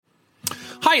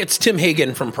Hi, it's Tim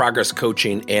Hagen from Progress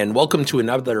Coaching, and welcome to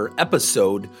another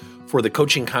episode for the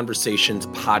Coaching Conversations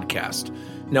podcast.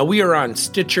 Now, we are on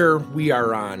Stitcher, we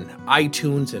are on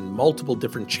iTunes, and multiple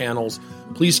different channels.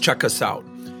 Please check us out.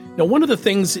 Now, one of the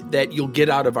things that you'll get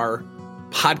out of our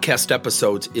podcast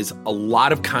episodes is a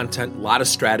lot of content, a lot of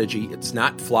strategy. It's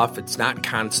not fluff, it's not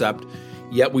concept,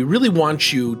 yet we really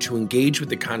want you to engage with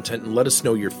the content and let us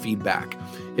know your feedback.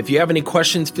 If you have any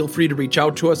questions, feel free to reach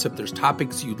out to us. If there's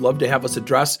topics you'd love to have us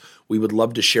address, we would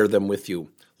love to share them with you.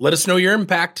 Let us know your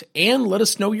impact and let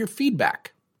us know your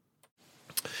feedback.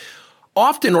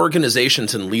 Often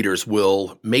organizations and leaders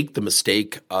will make the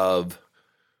mistake of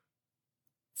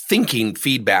thinking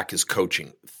feedback is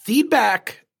coaching.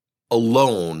 Feedback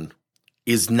alone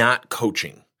is not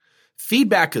coaching.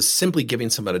 Feedback is simply giving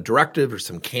someone a directive or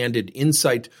some candid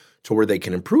insight to where they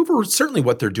can improve or certainly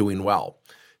what they're doing well.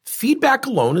 Feedback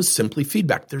alone is simply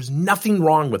feedback. There's nothing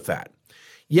wrong with that.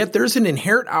 Yet there's an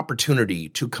inherent opportunity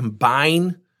to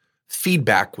combine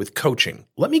feedback with coaching.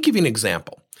 Let me give you an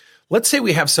example. Let's say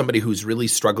we have somebody who's really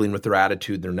struggling with their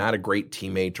attitude. They're not a great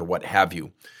teammate or what have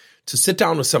you. To sit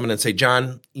down with someone and say,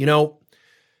 John, you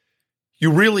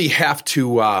really have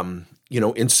to,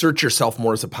 insert yourself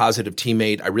more as a positive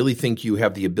teammate. I really think you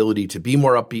have the ability to be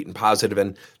more upbeat and positive,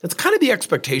 and that's kind of the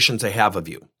expectations I have of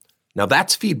you. Now,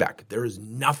 that's feedback. There is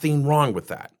nothing wrong with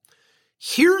that.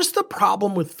 Here's the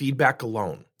problem with feedback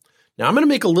alone. Now, I'm going to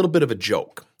make a little bit of a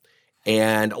joke,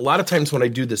 and a lot of times when I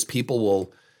do this, people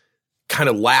will kind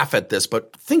of laugh at this,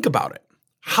 but think about it.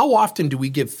 How often do we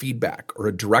give feedback or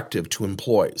a directive to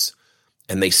employees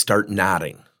and they start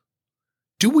nodding?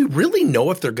 Do we really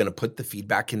know if they're going to put the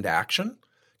feedback into action?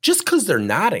 Just because they're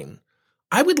nodding,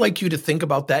 I would like you to think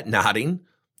about that nodding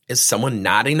as someone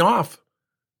nodding off.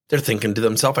 They're thinking to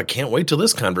themselves, I can't wait till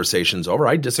this conversation's over.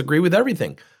 I disagree with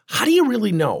everything. How do you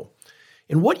really know?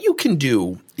 And what you can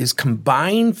do is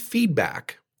combine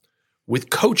feedback with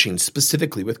coaching,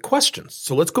 specifically with questions.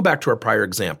 So let's go back to our prior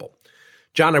example.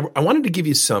 John, I wanted to give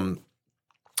you some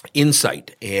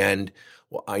insight, and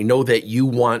I know that you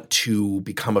want to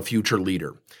become a future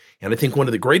leader. And I think one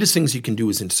of the greatest things you can do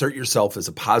is insert yourself as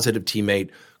a positive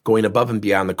teammate, going above and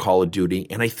beyond the call of duty.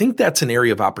 And I think that's an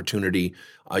area of opportunity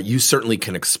you certainly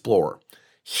can explore.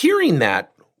 Hearing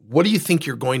that, what do you think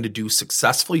you're going to do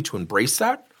successfully to embrace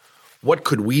that? What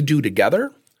could we do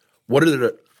together? What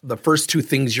are the first two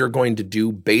things you're going to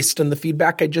do based on the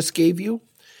feedback I just gave you?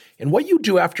 And what you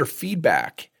do after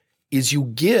feedback is you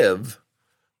give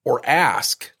or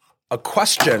ask a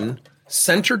question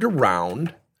centered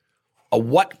around a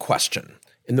what question.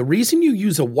 And the reason you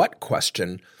use a what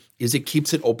question is it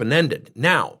keeps it open-ended.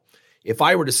 Now, if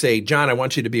I were to say, John, I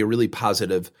want you to be a really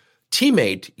positive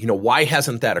teammate, why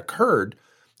hasn't that occurred?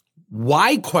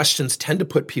 Why questions tend to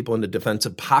put people in a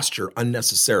defensive posture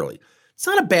unnecessarily. It's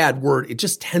not a bad word. It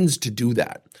just tends to do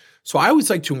that. So I always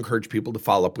like to encourage people to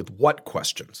follow up with what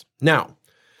questions. Now,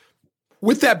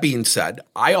 with that being said,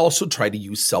 I also try to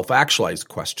use self-actualized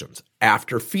questions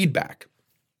after feedback.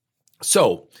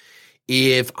 So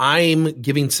if I'm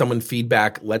giving someone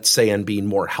feedback, let's say on being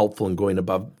more helpful and going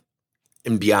above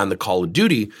and beyond the call of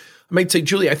duty, I might say,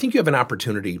 Julie, I think you have an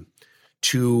opportunity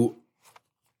to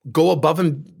go above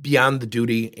and beyond the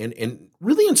duty and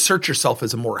really insert yourself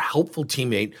as a more helpful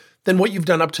teammate than what you've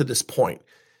done up to this point.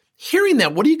 Hearing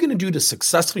that, what are you going to do to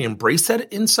successfully embrace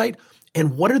that insight?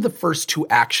 And what are the first two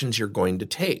actions you're going to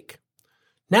take?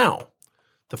 Now,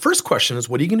 the first question is,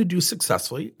 what are you going to do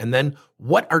successfully? And then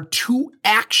what are two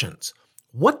actions?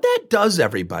 What that does,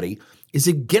 everybody, is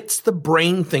it gets the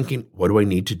brain thinking, what do I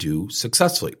need to do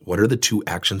successfully? What are the two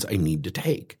actions I need to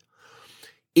take?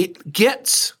 It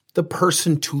gets the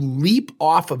person to leap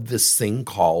off of this thing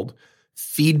called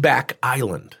feedback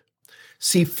island.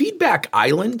 See, feedback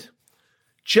island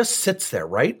just sits there,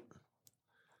 right?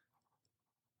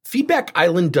 Feedback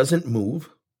island doesn't move.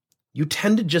 You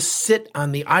tend to just sit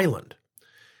on the island.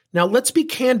 Now, let's be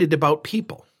candid about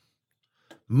people.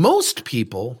 Most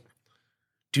people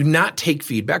do not take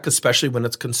feedback, especially when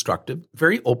it's constructive,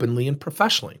 very openly and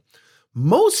professionally.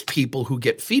 Most people who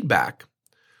get feedback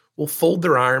will fold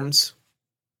their arms,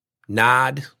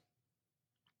 nod,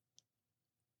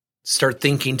 start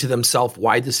thinking to themselves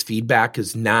why this feedback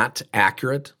is not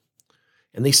accurate,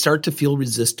 and they start to feel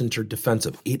resistant or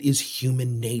defensive. It is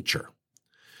human nature.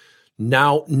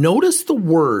 Now, notice the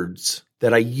words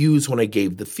that I use when I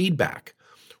gave the feedback,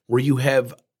 where you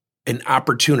have an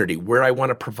opportunity, where I want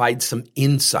to provide some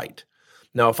insight.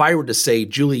 Now, if I were to say,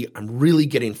 Julie, I'm really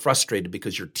getting frustrated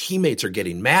because your teammates are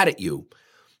getting mad at you,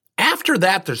 after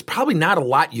that, there's probably not a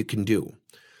lot you can do.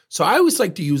 So I always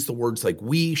like to use the words like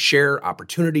we, share,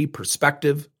 opportunity,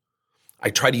 perspective.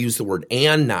 I try to use the word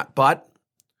and, not but.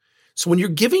 So when you're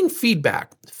giving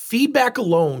feedback, feedback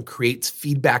alone creates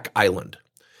feedback island.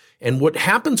 And what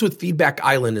happens with feedback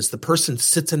island is the person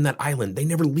sits in that island. They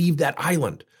never leave that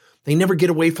island. They never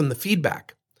get away from the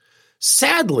feedback.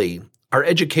 Sadly, our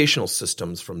educational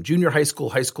systems from junior high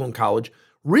school, and college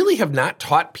really have not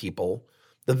taught people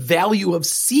the value of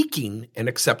seeking and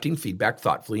accepting feedback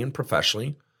thoughtfully and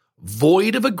professionally,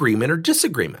 void of agreement or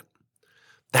disagreement.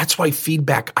 That's why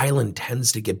feedback island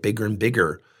tends to get bigger and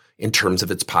bigger in terms of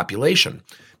its population,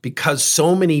 because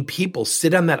so many people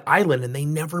sit on that island and they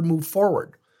never move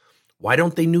forward. Why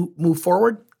don't they move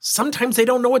forward? Sometimes they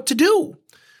don't know what to do.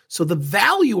 So the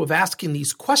value of asking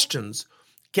these questions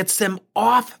gets them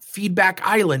off feedback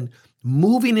island,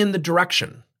 moving in the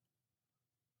direction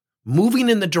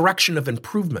of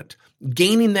improvement,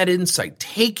 gaining that insight,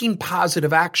 taking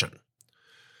positive action.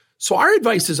 So our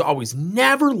advice is always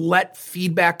never let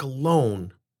feedback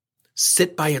alone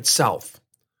sit by itself.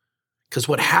 Because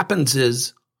what happens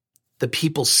is the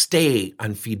people stay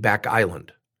on feedback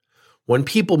island. When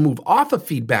people move off of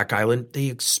feedback island, they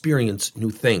experience new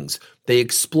things. They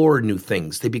explore new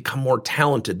things. They become more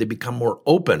talented. They become more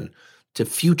open to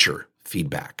future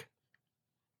feedback.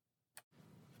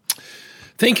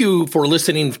 Thank you for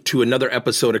listening to another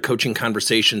episode of Coaching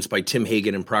Conversations by Tim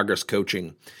Hagen and Progress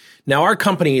Coaching. Now, our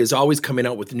company is always coming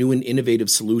out with new and innovative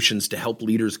solutions to help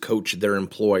leaders coach their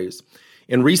employees.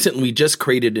 And recently, we just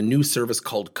created a new service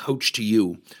called Coach to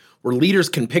You, where leaders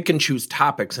can pick and choose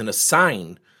topics and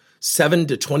assign 7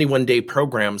 to 21 day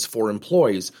programs for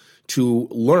employees to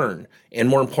learn and,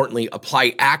 more importantly,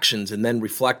 apply actions and then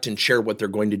reflect and share what they're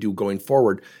going to do going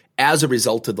forward as a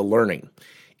result of the learning.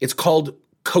 It's called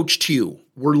Coach to You.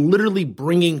 We're literally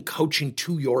bringing coaching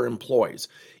to your employees.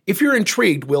 If you're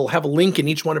intrigued, we'll have a link in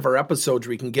each one of our episodes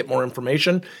where you can get more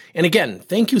information. And again,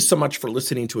 thank you so much for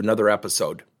listening to another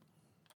episode.